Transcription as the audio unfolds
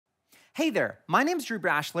Hey there, my name's Drew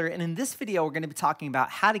Brashler, and in this video, we're going to be talking about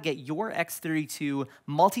how to get your X32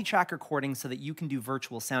 multi-track recording so that you can do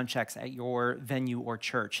virtual sound checks at your venue or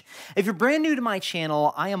church. If you're brand new to my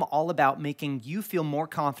channel, I am all about making you feel more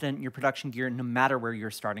confident in your production gear no matter where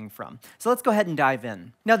you're starting from. So let's go ahead and dive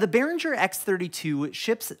in. Now, the Behringer X32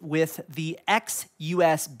 ships with the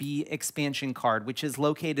X-USB expansion card, which is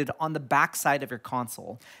located on the back side of your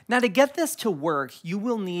console. Now, to get this to work, you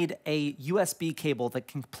will need a USB cable that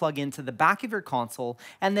can plug into the back of your console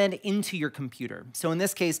and then into your computer. So in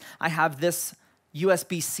this case, I have this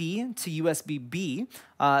USB-C to USB-B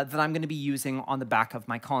that I'm going to be using on the back of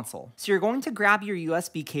my console. So you're going to grab your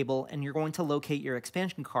USB cable and you're going to locate your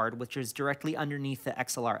expansion card, which is directly underneath the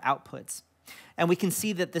XLR outputs. And we can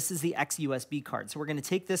see that this is the X-USB card. So we're going to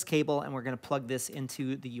take this cable and we're going to plug this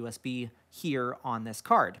into the USB here on this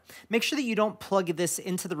card. Make sure that you don't plug this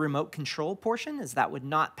into the remote control portion, as that would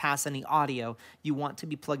not pass any audio. You want to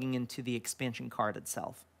be plugging into the expansion card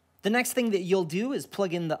itself. The next thing that you'll do is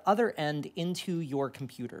plug in the other end into your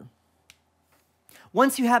computer.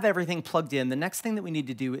 Once you have everything plugged in, the next thing that we need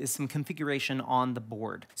to do is some configuration on the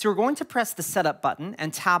board. So we're going to press the setup button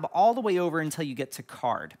and tab all the way over until you get to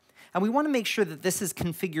card. And we want to make sure that this is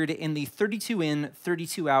configured in the 32 in,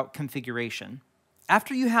 32 out configuration.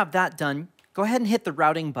 After you have that done, go ahead and hit the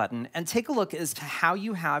routing button and take a look as to how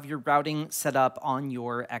you have your routing set up on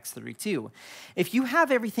your X32. If you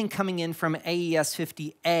have everything coming in from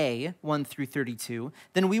AES50A 1 through 32,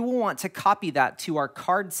 then we will want to copy that to our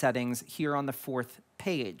card settings here on the 4th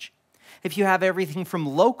page. If you have everything from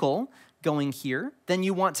local going here, then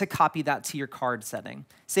you want to copy that to your card setting.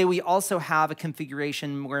 Say we also have a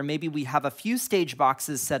configuration where maybe we have a few stage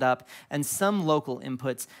boxes set up and some local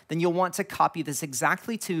inputs, then you'll want to copy this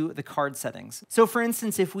exactly to the card settings. So for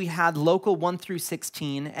instance, if we had local 1 through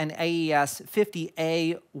 16 and AES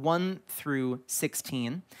 50A 1 through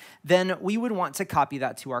 16, then we would want to copy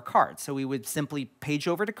that to our card. So we would simply page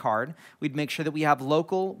over to card, we'd make sure that we have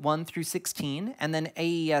local 1 through 16, and then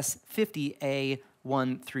AES 50A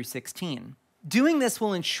 1 through 16. Doing this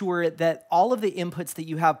will ensure that all of the inputs that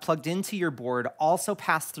you have plugged into your board also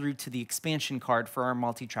pass through to the expansion card for our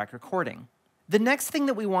multi-track recording. The next thing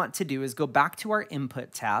that we want to do is go back to our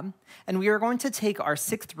Input tab, and we are going to take our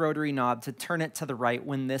 6th rotary knob to turn it to the right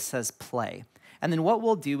when this says play. And then what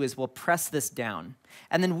we'll do is we'll press this down.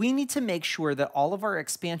 And then we need to make sure that all of our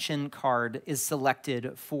expansion card is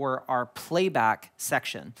selected for our playback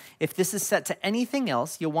section. If this is set to anything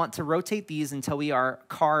else, you'll want to rotate these until we are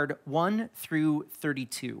card 1 through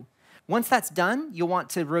 32. Once that's done, you'll want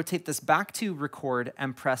to rotate this back to record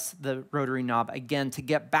and press the rotary knob again to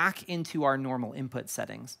get back into our normal input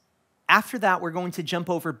settings. After that, we're going to jump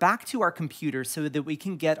over back to our computer so that we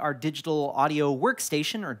can get our digital audio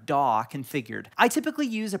workstation, or DAW, configured. I typically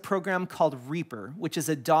use a program called Reaper, which is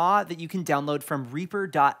a DAW that you can download from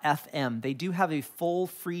reaper.fm. They do have a full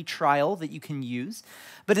free trial that you can use,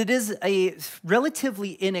 but it is a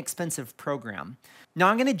relatively inexpensive program. Now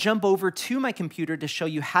I'm going to jump over to my computer to show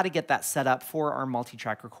you how to get that set up for our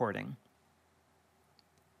multi-track recording.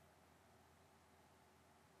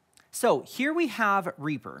 So here we have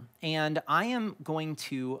Reaper, and I am going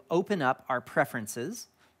to open up our preferences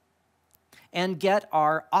and get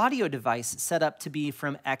our audio device set up to be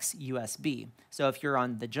from X-USB. So if you're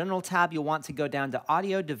on the General tab, you'll want to go down to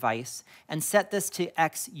Audio Device and set this to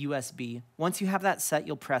X-USB. Once you have that set,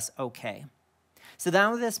 you'll press OK. So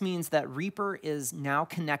now this means that Reaper is now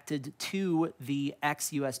connected to the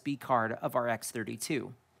X-USB card of our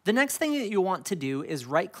X32. The next thing that you'll want to do is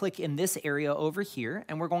right-click in this area over here,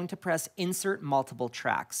 and we're going to press Insert Multiple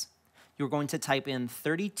Tracks. You're going to type in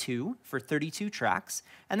 32 for 32 tracks,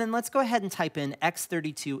 and then let's go ahead and type in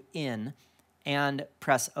X32 in and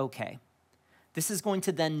press OK. This is going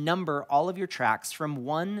to then number all of your tracks from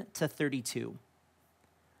 1 to 32.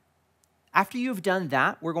 After you've done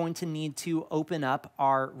that, we're going to need to open up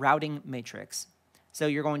our routing matrix. So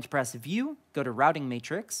you're going to press View, go to Routing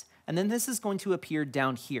Matrix, and then this is going to appear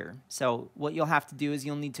down here. So what you'll have to do is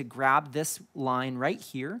you'll need to grab this line right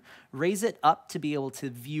here, raise it up to be able to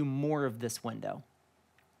view more of this window.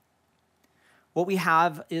 What we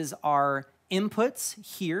have is our inputs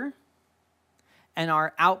here and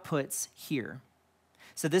our outputs here.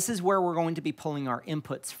 So this is where we're going to be pulling our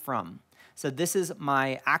inputs from. So this is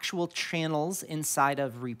my actual channels inside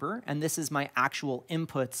of Reaper, and this is my actual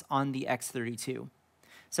inputs on the X32.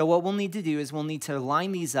 So what we'll need to do is we'll need to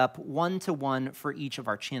line these up 1 to 1 for each of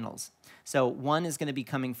our channels. So 1 is going to be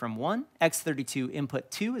coming from 1, X32 input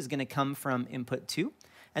 2 is going to come from input 2,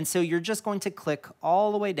 and so you're just going to click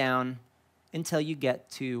all the way down until you get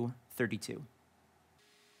to 32.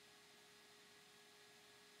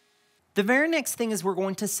 The very next thing is we're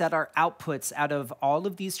going to set our outputs out of all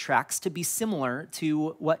of these tracks to be similar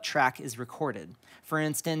to what track is recorded. For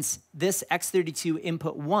instance, this X32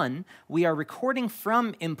 input 1, we are recording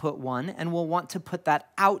from input 1, and we'll want to put that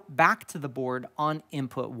out back to the board on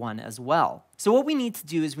input 1 as well. So what we need to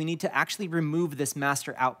do is we need to actually remove this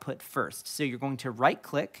master output first. So you're going to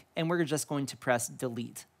right-click, and we're just going to press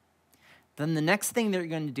delete. Then the next thing that you're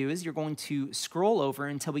going to do is you're going to scroll over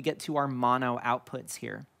until we get to our mono outputs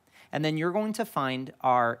here. And then you're going to find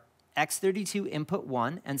our X32 input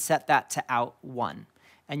 1 and set that to out 1.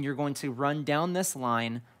 And you're going to run down this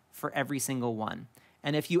line for every single one.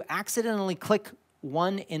 And if you accidentally click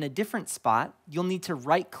one in a different spot, you'll need to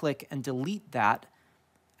right-click and delete that,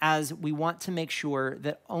 as we want to make sure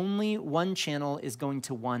that only one channel is going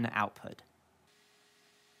to one output.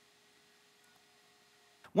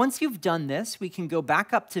 Once you've done this, we can go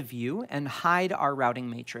back up to View and hide our routing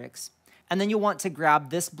matrix. And then you'll want to grab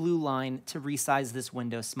this blue line to resize this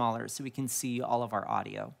window smaller so we can see all of our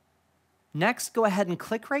audio. Next, go ahead and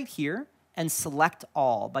click right here and select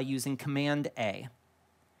All by using Command A.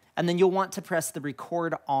 And then you'll want to press the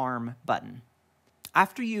Record Arm button.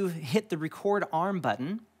 After you've hit the Record Arm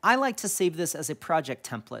button, I like to save this as a project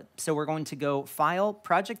template. So we're going to go File,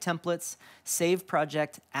 Project Templates, Save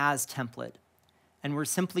Project as Template. And we're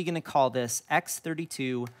simply going to call this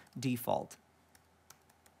X32 Default.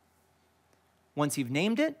 Once you've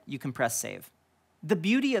named it, you can press Save. The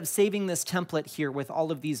beauty of saving this template here with all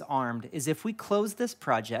of these armed is if we close this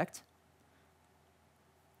project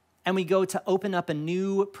and we go to open up a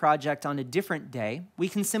new project on a different day, we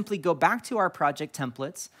can simply go back to our project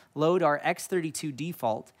templates, load our X32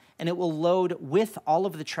 default, and it will load with all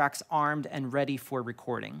of the tracks armed and ready for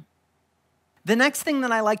recording. The next thing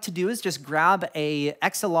that I like to do is just grab a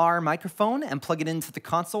XLR microphone and plug it into the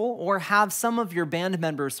console, or have some of your band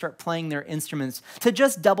members start playing their instruments to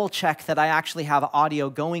just double check that I actually have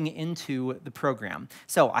audio going into the program.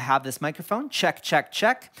 So I have this microphone, check, check,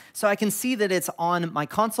 check. So I can see that it's on my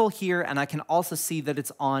console here, and I can also see that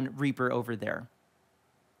it's on Reaper over there.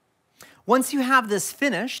 Once you have this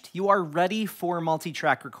finished, you are ready for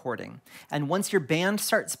multi-track recording. And once your band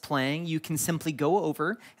starts playing, you can simply go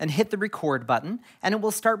over and hit the record button, and it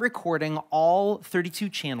will start recording all 32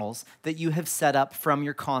 channels that you have set up from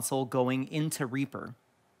your console going into Reaper.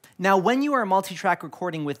 Now, when you are multi-track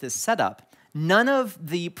recording with this setup, none of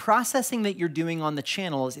the processing that you're doing on the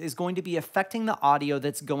channels is going to be affecting the audio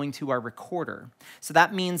that's going to our recorder. So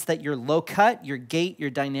that means that your low cut, your gate,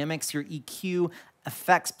 your dynamics, your EQ,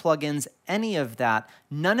 effects plugins, any of that,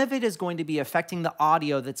 none of it is going to be affecting the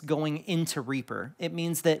audio that's going into Reaper. It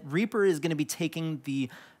means that Reaper is going to be taking the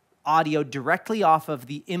audio directly off of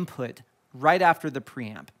the input right after the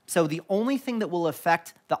preamp. So the only thing that will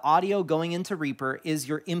affect the audio going into Reaper is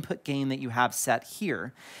your input gain that you have set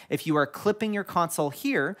here. If you are clipping your console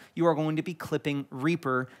here, you are going to be clipping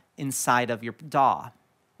Reaper inside of your DAW.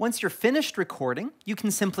 Once you're finished recording, you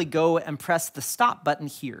can simply go and press the stop button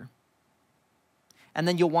here. And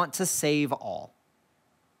then you'll want to save all.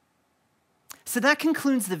 So that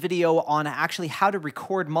concludes the video on actually how to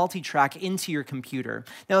record multitrack into your computer.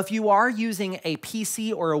 Now, if you are using a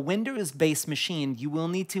PC or a Windows-based machine, you will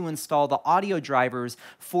need to install the audio drivers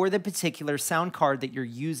for the particular sound card that you're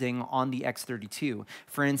using on the X32.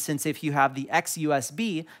 For instance, if you have the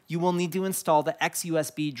X-USB, you will need to install the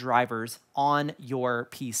X-USB drivers on your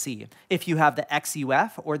PC. If you have the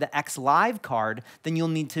XUF or the XLive card, then you'll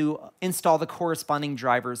need to install the corresponding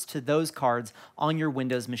drivers to those cards on your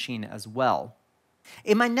Windows machine as well.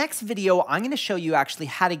 In my next video, I'm going to show you actually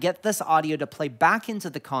how to get this audio to play back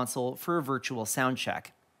into the console for a virtual sound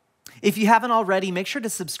check. If you haven't already, make sure to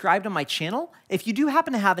subscribe to my channel. If you do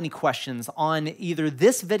happen to have any questions on either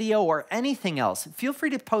this video or anything else, feel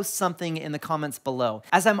free to post something in the comments below,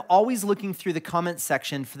 as I'm always looking through the comments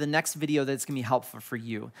section for the next video that's going to be helpful for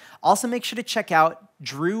you. Also, make sure to check out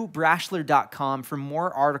drewbrashler.com for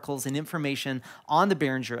more articles and information on the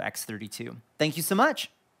Behringer X32. Thank you so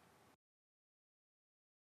much.